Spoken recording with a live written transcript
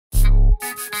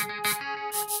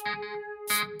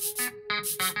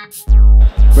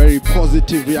Very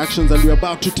positive reactions, and we're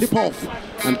about to tip off.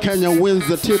 And Kenya wins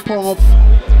the tip off.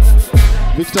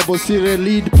 Victor Bosire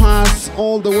lead pass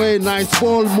all the way. Nice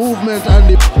ball movement,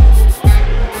 and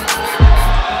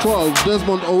 12.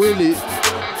 Desmond Owili.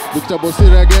 Victor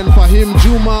Bosire again. Fahim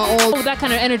Juma. All that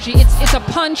kind of energy. It's a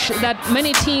punch that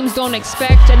many teams don't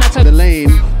expect, and that's the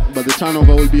lane. But the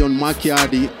turnover will be on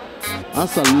Makiadi.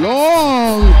 That's a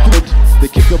long put. They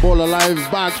keep the ball alive.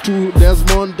 Back to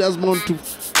Desmond. Desmond to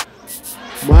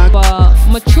Mark.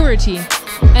 Maturity,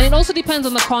 and it also depends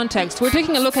on the context. We're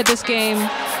taking a look at this game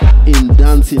in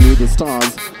Dancing with the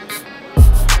Stars.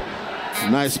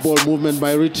 Nice ball movement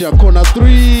by ERITREA. Corner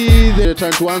 3. They're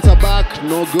trying to answer back.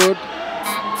 No good.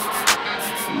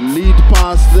 Lead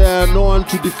pass there. No one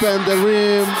to defend the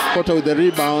rim. Kota with the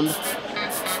rebound.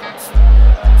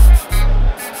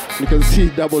 You can see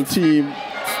double team.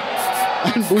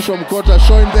 And Bushom Kota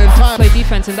showing the entire play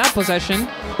defense in that possession.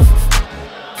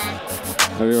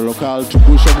 Ariel Local to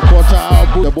Bushom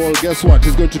Kota. The ball, guess what?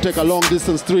 He's going to take a long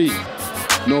distance 3.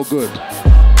 No good.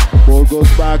 Ball goes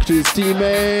back to his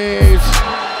teammate.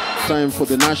 Time for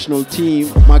the national team.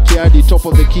 Makiadi, top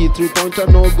of the key, 3-pointer,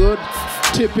 no good.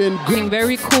 Tip in, good.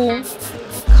 Very cool,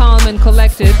 calm and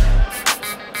collected.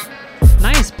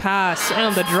 Nice pass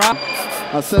and the drop.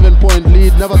 A 7-point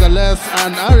lead, nevertheless,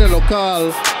 and Ariel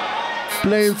Local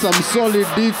playing some solid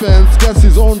defense, gets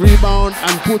his own rebound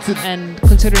and puts it. And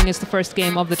considering it's the first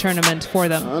game of the tournament for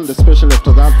them. And especially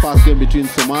after that first game between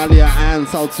Somalia and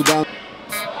South Sudan.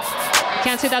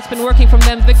 Can't say that's been working from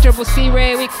them. Victor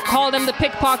Bosire, we call them the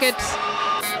pickpockets.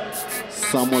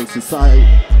 Samuel Sisai.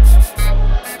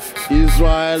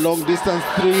 Israel, long distance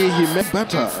 3, he made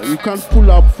better. You can't pull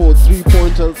up for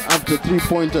 3-pointers after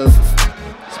 3-pointers.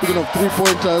 Speaking of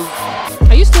 3-pointers.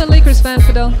 Are you still a Lakers fan,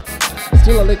 Fidel?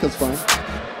 Still a Lakers fan.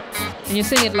 And you're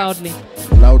saying it loudly.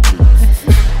 Loudly.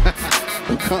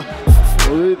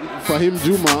 For him,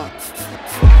 Juma,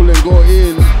 pull and go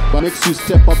in, but makes you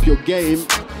step up your game.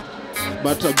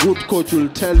 But a good coach will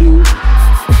tell you.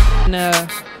 In a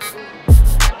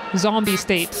zombie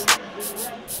state.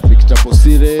 Victor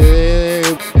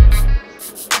Bosire.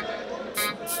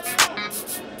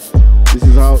 This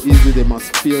is how easy they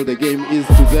must feel the game is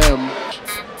to them.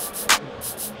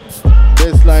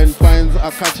 Baseline finds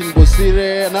a cutting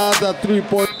Bosire, another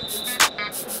 3-point.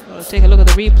 We'll take a look at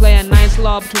the replay, and nice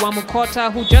lob to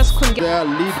Wamukota, who just couldn't get there.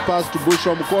 Lead pass to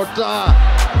Wamukota,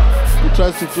 who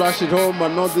tries to flash it home, but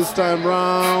not this time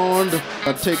round.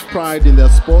 But take pride in their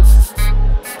sports.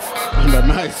 And a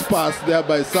nice pass there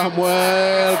by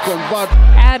Samuel. Convert.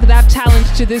 Add that talent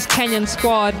to this Kenyan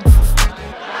squad.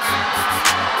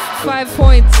 5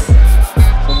 points.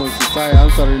 Samuel Sisai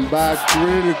answering back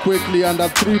really quickly, and a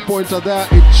 3-pointer there.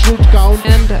 It should count.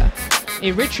 And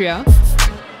ERITREA,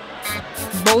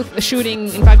 both shooting.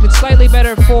 In fact, it's slightly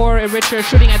better for ERITREA,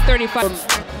 shooting at 35.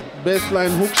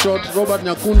 Baseline hook shot. Robert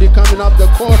Nyakundi coming up the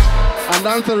court and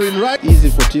answering right. Easy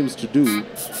for teams to do.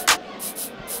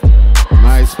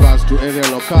 Nice pass to Ariel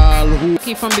Local,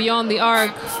 who from beyond the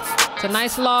arc. It's a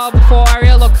nice lob for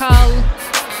Ariel Local.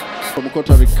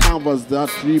 Mukota recovers that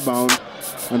rebound,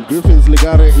 and Griffins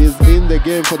Ligare is in the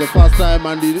game for the first time,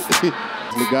 and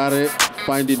Ligare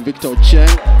finding Victor Cheng.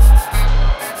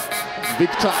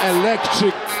 Victor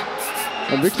Electric.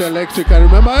 And Victor Electric, I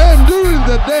remember him during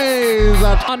the days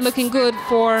that not looking good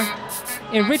for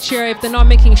ERITREA if they're not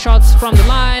making shots from the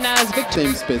line, as Victor.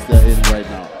 Same space they're in right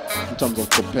now in terms of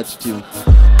competitive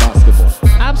basketball.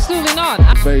 Absolutely not.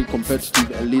 Very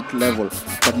competitive elite level.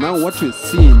 But now what we're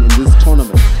seeing in this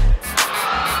tournament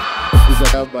is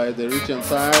that by the Eritrean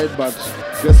side, but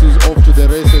guess who's off to the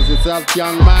races? It's that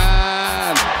young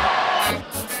man.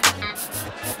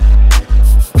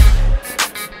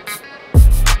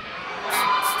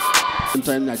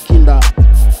 Nakinda.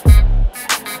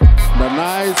 The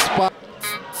nice pass.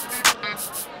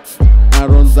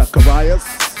 Aaron Zacharias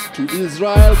to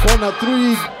Israel. Corner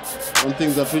 3. One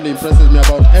thing that really impresses me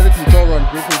about Eric Mtoro and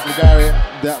Griffins Ligare,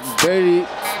 they're very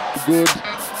good.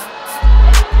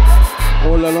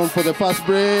 All alone for the fast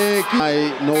break.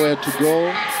 Nowhere to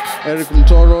go. Eric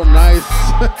Mtoro, nice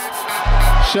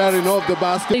sharing of the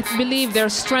basket. They believe their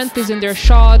strength is in their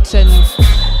shots and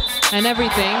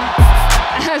everything.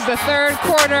 As the third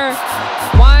quarter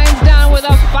winds down with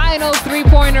a final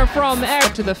 3-pointer from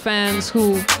Eric, to the fans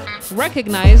who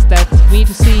recognize that we need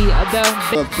to see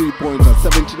the 3-pointer,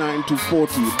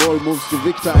 79-40. Ball moves to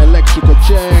Victor Electrical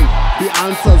Cheng. He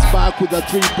answers back with a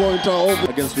 3-pointer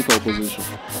over against weaker opposition,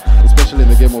 especially in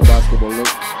the game of basketball. Look,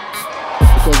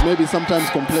 because maybe sometimes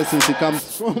complacency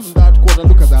comes from that quarter.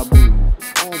 Look at that move.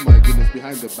 Oh my goodness,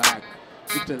 behind the back.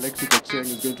 Victor Electrical Cheng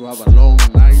is going to have a long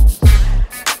night.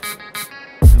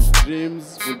 His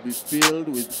dreams will be filled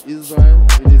with Israel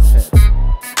in his head.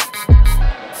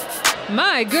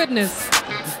 My goodness.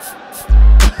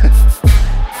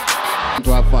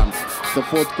 To have fun. It's the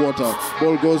fourth quarter.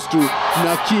 Ball goes to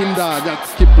Nyakinda.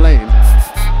 Just keep playing.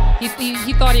 He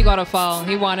thought he got a foul.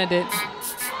 He wanted it.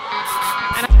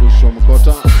 Push from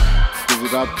Kota. Gives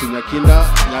it up to Nyakinda.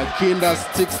 Nyakinda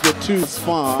sticks the twos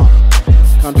far.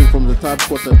 Counting from the third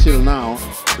quarter till now.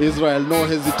 Israel, no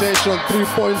hesitation. 3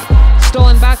 points.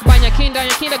 Stolen back by Nyakinda.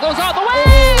 Nyakinda goes all the way.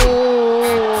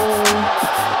 Oh.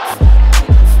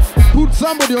 Put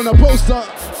somebody on a poster.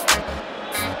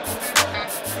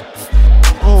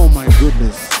 Oh my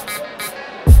goodness.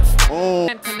 Oh.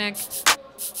 Can't connect.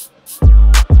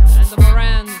 And the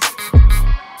Morans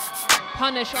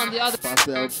punish on the other. Pass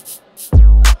out.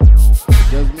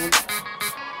 Desmond.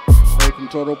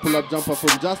 Toro pull-up jumper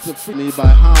from just the free by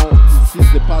how he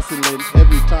sees the passing lane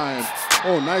every time.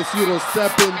 Oh, nice Euro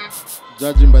stepping.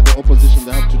 Judging by the opposition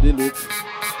they have to deal with.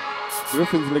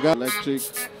 Griffin's Ligare. Electric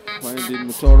finding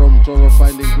Mutoro. Mutoro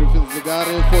finding Griffin's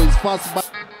Ligare for his first back.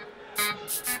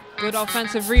 Good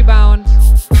offensive rebound.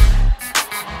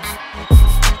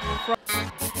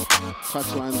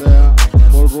 Touchline there.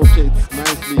 Ball rotates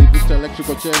nicely. Victor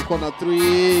Electrical Chain corner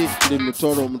 3.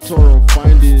 Mutoro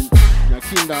finding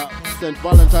Nyakinda. St.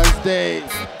 Valentine's Day.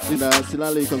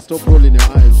 Silale, you can stop rolling your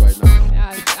eyes right now.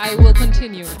 Yeah, I will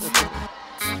continue.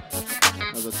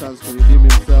 Has a chance to redeem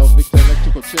himself. Victor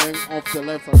Electrical Chain off the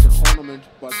left at the tournament,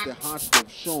 but the heart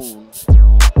they've shown.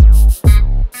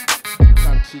 You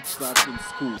can't teach that in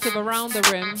school. Around the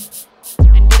rim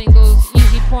and getting those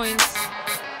easy points.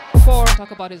 Talk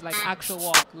about his like actual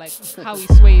walk, like how he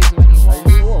sways when he walks. How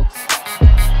he walks.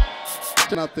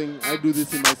 Nothing. I do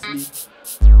this in my sleep.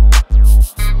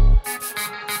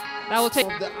 That will take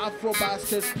the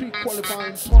AfroBasket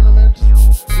pre-qualifying tournament.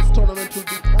 This tournament will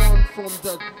be on from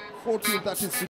the 14th, that is